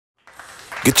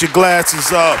Get your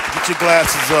glasses up. Get your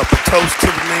glasses up. A toast to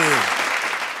the man.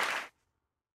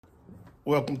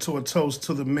 Welcome to A Toast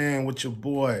to the Man with your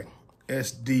boy,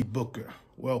 SD Booker.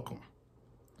 Welcome.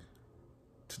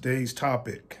 Today's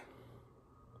topic,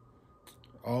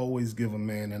 always give a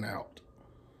man an out.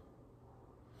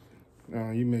 Now,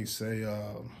 you may say,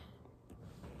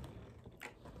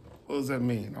 what does that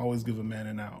mean? Always give a man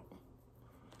an out.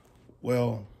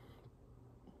 Well,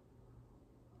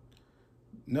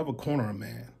 never corner a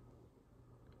man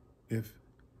if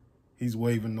he's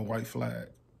waving the white flag,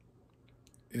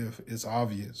 if it's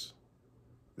obvious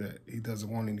that he doesn't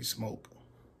want any smoke.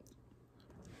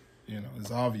 You know,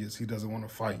 it's obvious he doesn't want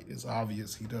to fight. It's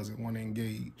obvious he doesn't want to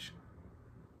engage.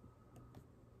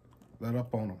 Let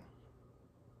up on him.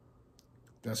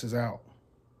 That's his out.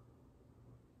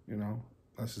 You know,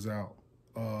 that's his out.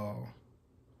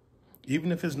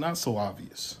 Even if it's not so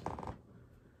obvious.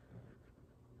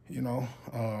 You know,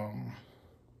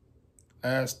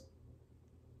 ask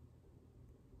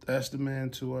the man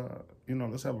to,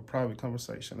 let's have a private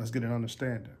conversation. Let's get an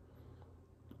understanding.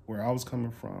 Where I was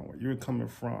coming from, where you're coming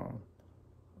from.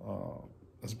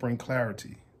 Let's bring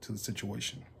clarity to the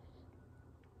situation.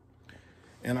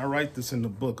 And I write this in the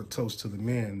book, A Toast to the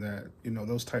Men, that,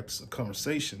 those types of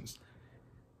conversations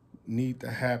need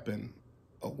to happen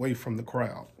away from the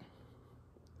crowd.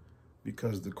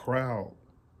 Because the crowd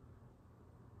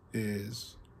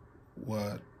is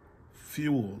what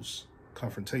fuels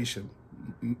confrontation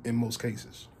in most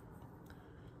cases.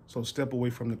 So step away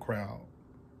from the crowd.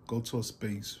 Go to a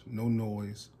space, no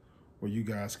noise, where you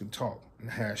guys can talk and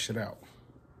hash it out.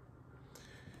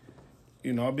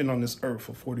 I've been on this earth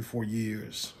for 44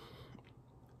 years.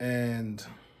 And,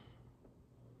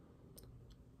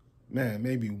 man,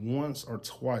 maybe once or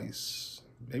twice,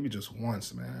 maybe just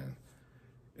once, man,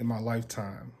 in my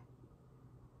lifetime,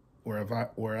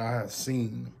 where I have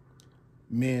seen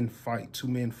men fight, two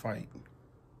men fight,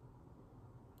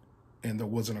 and there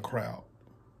wasn't a crowd.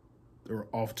 They were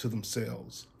off to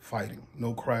themselves fighting.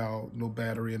 No crowd, no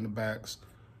battery in the backs.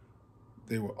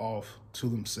 They were off to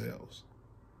themselves.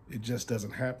 It just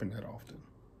doesn't happen that often.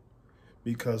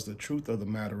 Because the truth of the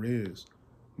matter is,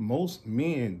 most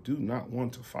men do not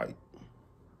want to fight.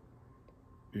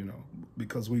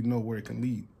 Because we know where it can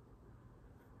lead.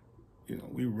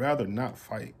 We'd rather not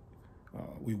fight.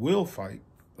 We will fight,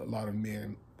 a lot of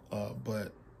men,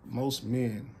 but most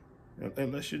men,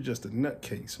 unless you're just a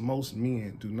nutcase, most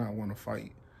men do not want to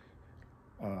fight.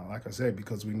 Like I said,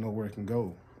 because we know where it can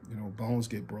go. Bones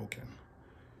get broken.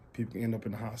 People can end up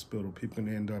in the hospital. People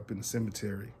can end up in the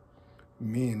cemetery.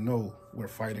 Men know where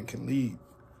fighting can lead.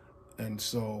 And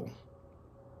so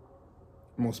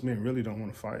most men really don't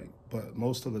want to fight. But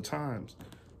most of the times,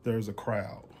 there's a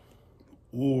crowd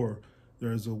or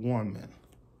there's a woman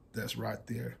that's right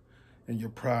there, and your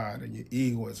pride and your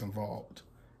ego is involved.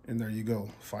 And there you go,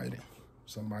 fighting.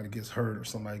 Somebody gets hurt or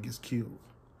somebody gets killed.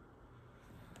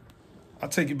 I'll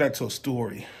take you back to a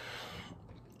story.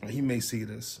 He may see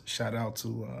this. Shout out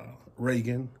to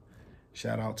Reagan.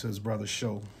 Shout out to his brother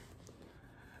Show.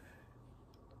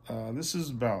 This is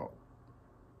about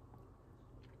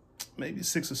maybe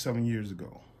 6 or 7 years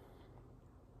ago.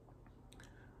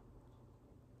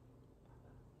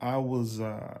 I was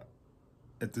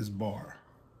at this bar.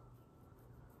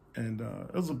 And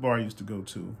it was a bar I used to go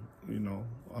to,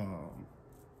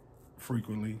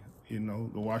 frequently, to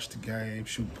watch the game,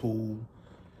 shoot pool,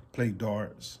 play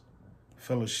darts,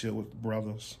 fellowship with the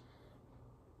brothers.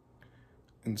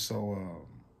 And so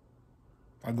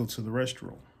I go to the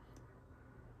restroom.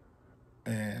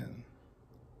 And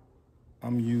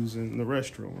I'm using the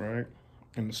restroom, right,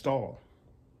 in the stall.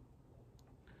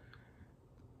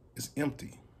 It's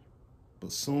empty.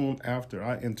 But soon after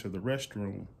I enter the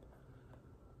restroom,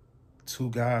 two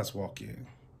guys walk in.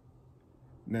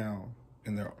 Now,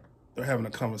 and they're having a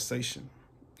conversation.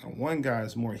 Now, one guy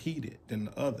is more heated than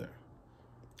the other.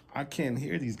 I can't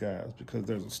hear these guys because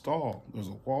there's a stall. There's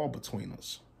a wall between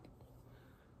us.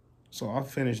 So I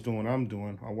finished doing what I'm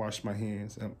doing. I wash my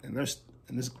hands. And this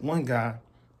one guy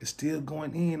is still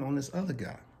going in on this other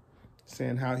guy,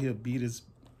 saying how he'll beat his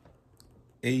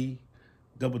 $$,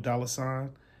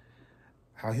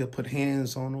 how he'll put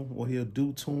hands on him, what he'll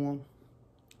do to him.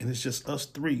 And it's just us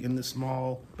three in this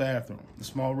small bathroom, the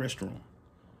small restroom.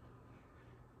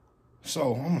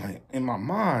 So I'm like, in my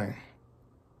mind,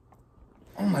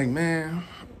 I'm like, man,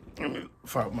 let me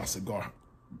fire up my cigar.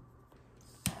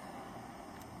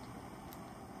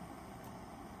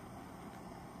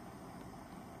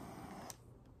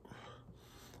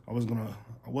 I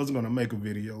wasn't gonna make a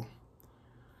video.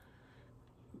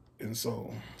 And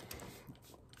so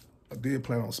I did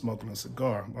plan on smoking a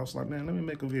cigar. I was like, man, let me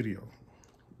make a video.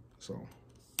 So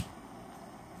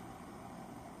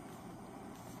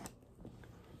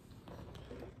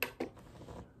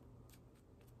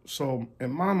So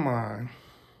in my mind,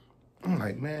 I'm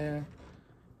like, man,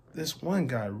 this one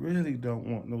guy really don't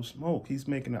want no smoke. He's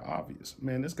making it obvious.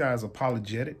 Man, this guy's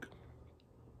apologetic.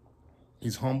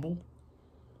 He's humble.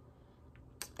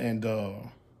 And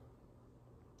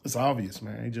it's obvious,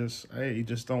 man. He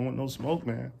just don't want no smoke,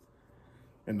 man.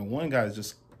 And the one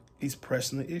guy's he's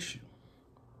pressing the issue.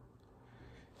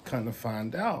 Kind of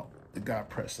find out the guy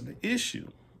pressing the issue,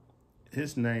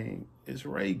 his name is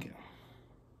Reagan.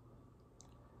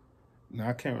 Now,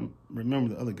 I can't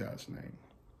remember the other guy's name.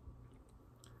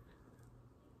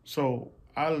 So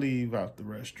I leave out the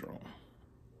restaurant.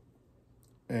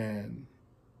 And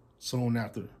soon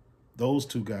after, those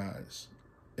two guys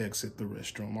exit the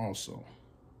restaurant also.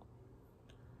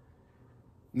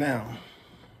 Now,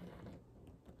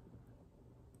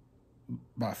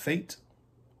 by fate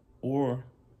or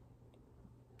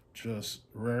just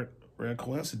rare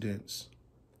coincidence,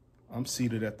 I'm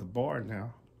seated at the bar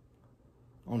now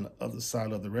on the other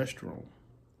side of the restaurant.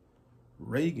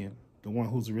 Reagan, the one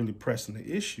who's really pressing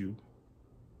the issue,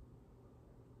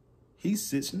 he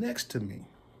sits next to me.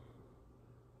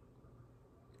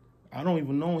 I don't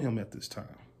even know him at this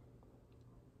time.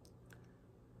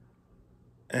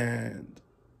 And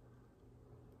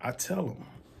I tell him,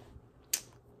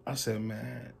 I said,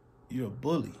 man, you're a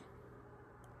bully.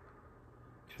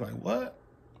 He's like, what?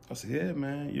 I said, yeah,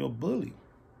 man, you're a bully.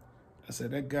 I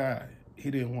said, that guy, he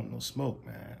didn't want no smoke,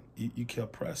 man. You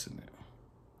kept pressing it.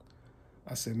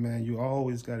 I said, man, you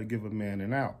always got to give a man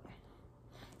an out.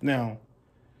 Now,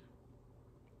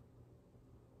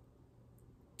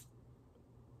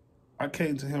 I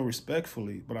came to him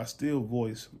respectfully, but I still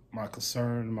voiced my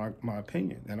concern, my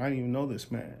opinion. And I didn't even know this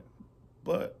man.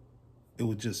 But it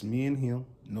was just me and him,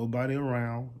 nobody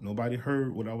around, nobody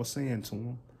heard what I was saying to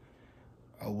him.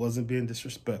 I wasn't being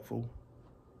disrespectful,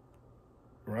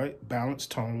 right?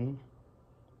 Balanced tone.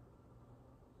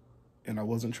 And I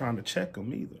wasn't trying to check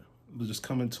him either. It was just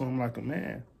coming to him like a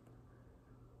man.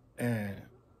 And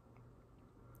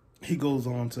he goes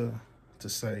on to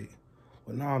say,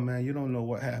 well, nah, man, you don't know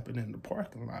what happened in the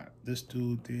parking lot. This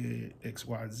dude did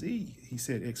XYZ. He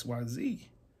said XYZ.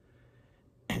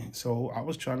 So I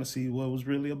was trying to see what it was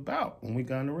really about when we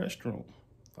got in the restaurant.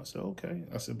 I said, okay.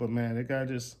 I said, but man, that guy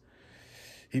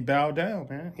he bowed down,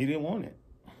 man. He didn't want it.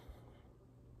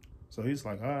 So he's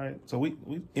like, all right. So we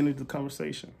ended the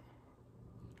conversation.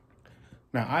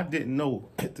 Now, I didn't know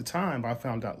at the time, but I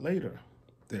found out later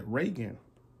that Reagan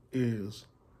is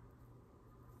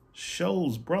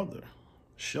Show's brother.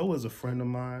 Show is a friend of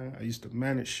mine. I used to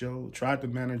manage Show, tried to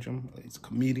manage him. He's a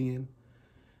comedian.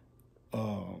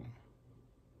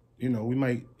 You know, we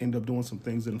might end up doing some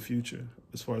things in the future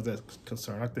as far as that's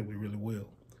concerned. I think we really will.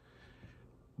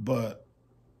 But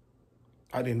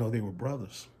I didn't know they were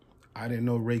brothers. I didn't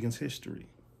know Reagan's history,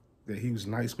 that he was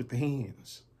nice with the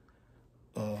hands.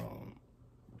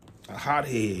 A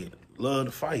hothead, loved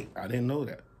to fight. I didn't know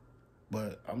that.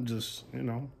 But I'm just, you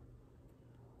know,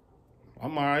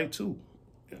 I'm all right too.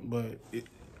 But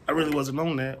I really wasn't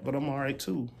on that, but I'm all right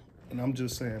too. And I'm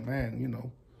just saying, man, you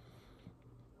know,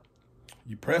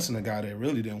 you pressing a guy that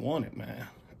really didn't want it, man.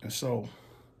 And so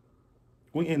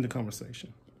we end the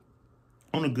conversation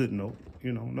on a good note,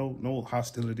 you know, no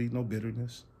hostility, no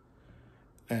bitterness.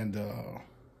 And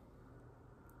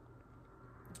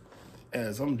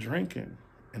as I'm drinking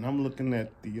and I'm looking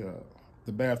at the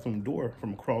bathroom door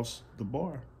from across the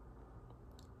bar,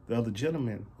 the other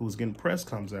gentleman who was getting pressed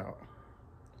comes out.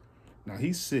 Now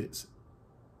he sits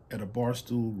at a bar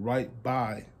stool right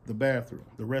by the bathroom,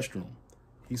 the restroom.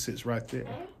 He sits right there.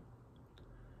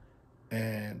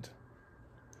 And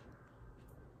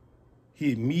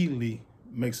he immediately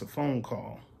makes a phone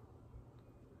call.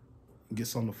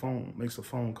 Gets on the phone, makes a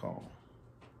phone call.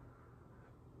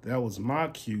 That was my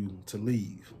cue to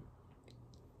leave.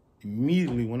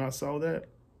 Immediately when I saw that,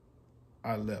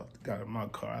 I left. Got in my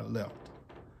car, I left.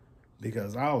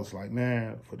 Because I was like,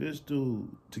 man, for this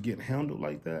dude to get handled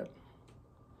like that,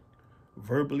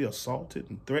 verbally assaulted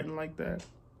and threatened like that,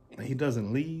 and he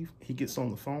doesn't leave, he gets on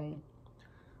the phone,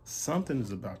 something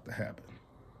is about to happen.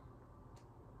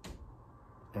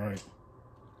 All right.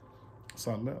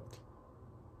 So I left.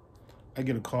 I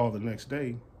get a call the next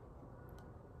day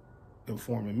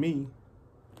informing me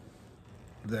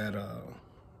that,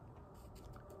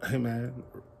 hey man,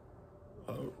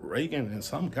 Reagan and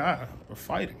some guy were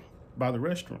fighting by the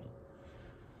restroom.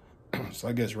 So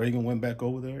I guess Reagan went back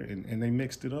over there and they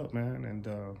mixed it up, man. And,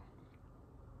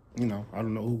 you know, I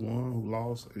don't know who won, who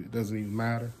lost. It doesn't even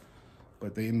matter.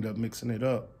 But they ended up mixing it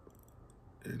up.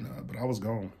 And, but I was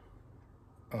gone.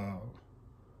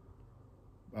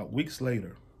 About weeks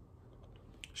later,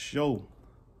 Show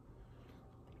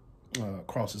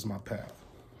crosses my path.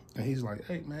 And he's like,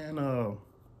 hey, man,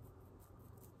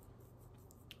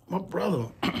 my brother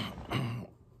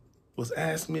was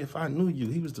asking me if I knew you.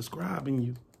 He was describing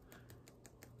you.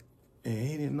 And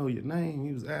he didn't know your name.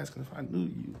 He was asking if I knew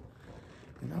you.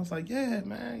 And I was like, yeah,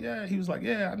 man, yeah. He was like,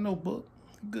 yeah, I know Book.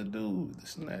 Good dude,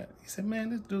 this and that. He said,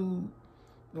 man, this dude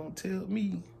gonna tell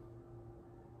me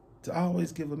to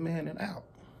always give a man an out.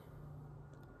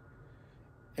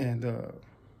 And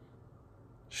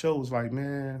Show was like,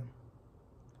 man,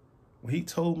 when he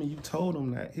told me you told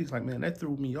him that, he's like, man, that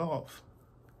threw me off.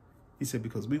 He said,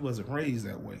 because we wasn't raised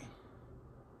that way.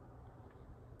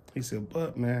 He said,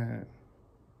 but man,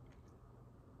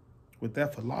 with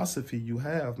that philosophy you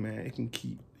have, man, it can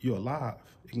keep you alive.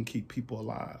 It can keep people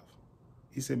alive.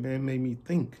 He said, man, it made me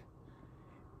think.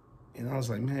 And I was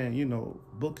like, man, you know,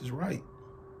 Book is right.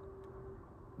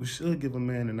 We should give a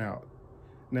man an out.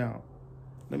 Now,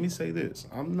 let me say this.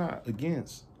 I'm not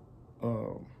against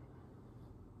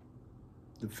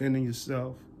defending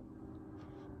yourself,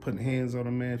 putting hands on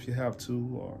a man if you have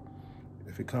to, or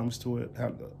if it comes to it,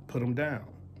 have to put him down.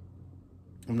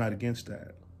 I'm not against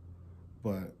that.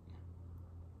 But,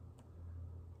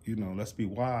 you know, let's be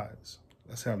wise.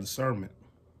 Let's have discernment.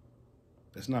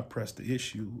 Let's not press the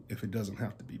issue if it doesn't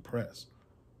have to be pressed,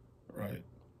 right?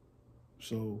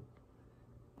 So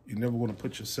you never want to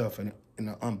put yourself in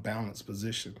an unbalanced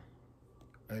position.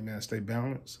 Hey, man, stay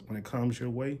balanced. When it comes your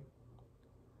way,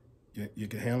 you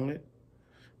can handle it,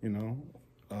 you know.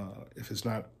 If it's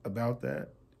not about that,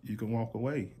 you can walk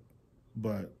away.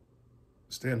 But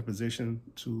stay in a position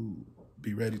to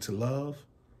be ready to love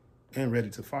and ready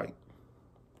to fight.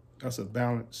 That's a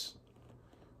balanced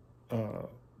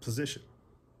position,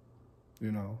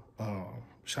 you know.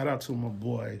 Shout out to my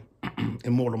boy,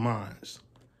 Immortal Minds.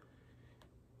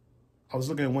 I was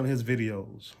looking at one of his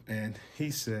videos, and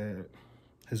he said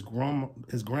his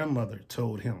grandmother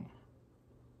told him,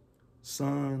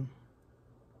 son,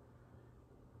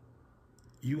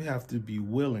 you have to be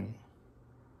willing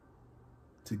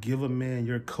to give a man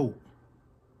your coat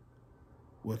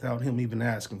without him even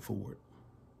asking for it.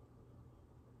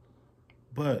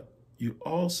 But you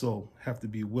also have to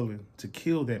be willing to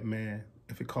kill that man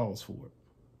if it calls for it.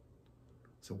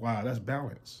 So, wow, that's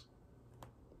balance.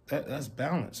 That's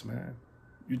balance, man.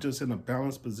 You're just in a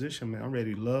balanced position, man. I'm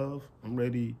ready to love. I'm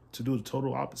ready to do the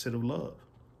total opposite of love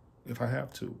if I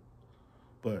have to.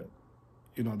 But,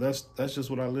 you know, that's just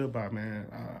what I live by, man.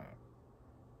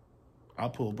 I'll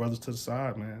pull brothers to the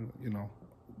side, man, you know,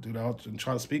 do that and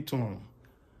try to speak to them.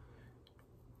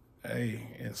 Hey,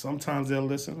 and sometimes they'll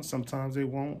listen, sometimes they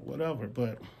won't, whatever.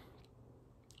 But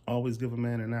always give a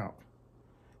man an out.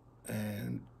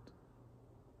 And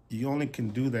you only can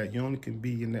do that. You only can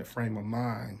be in that frame of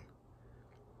mind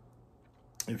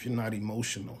if you're not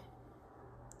emotional.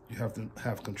 You have to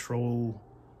have control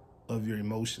of your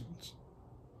emotions.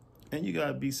 And you got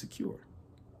to be secure.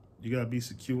 You got to be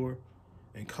secure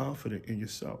and confident in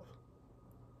yourself,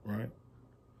 right?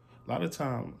 A lot of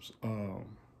times,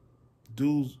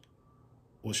 dudes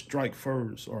will strike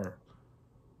first or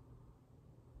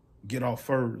get off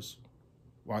first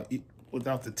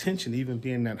without the tension even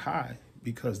being that high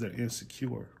because they're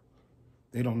insecure.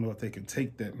 They don't know if they can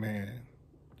take that man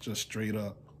just straight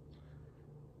up.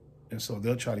 And so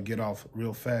they'll try to get off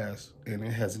real fast, and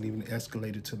it hasn't even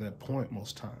escalated to that point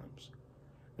most times.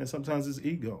 And sometimes it's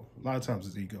ego. A lot of times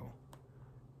it's ego.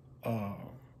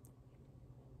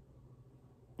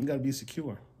 You got to be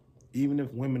secure. Even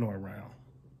if women are around,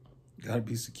 you got to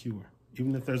be secure.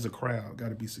 Even if there's a crowd, got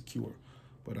to be secure.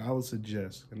 But I would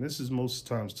suggest, and this is most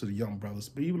times to the young brothers,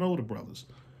 but even older brothers,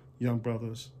 young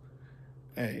brothers,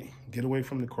 hey, get away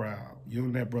from the crowd. You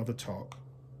and that brother talk.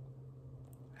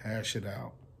 Hash it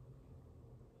out.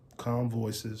 Calm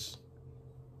voices,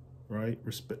 right?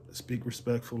 Speak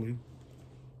respectfully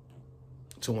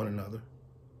to one another.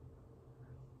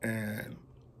 And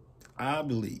I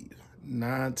believe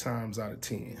 9 times out of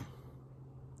 10,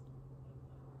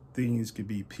 things could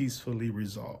be peacefully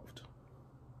resolved.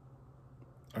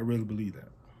 I really believe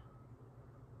that.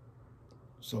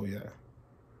 So yeah,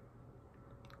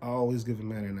 I always give a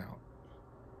man an out.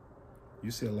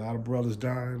 You see a lot of brothers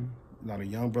dying, a lot of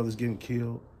young brothers getting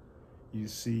killed. You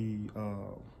see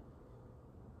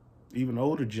even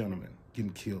older gentlemen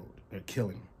getting killed or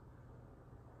killing.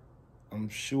 I'm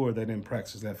sure they didn't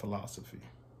practice that philosophy,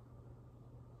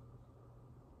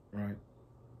 right?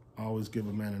 Always give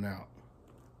a man an out.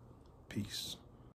 Peace.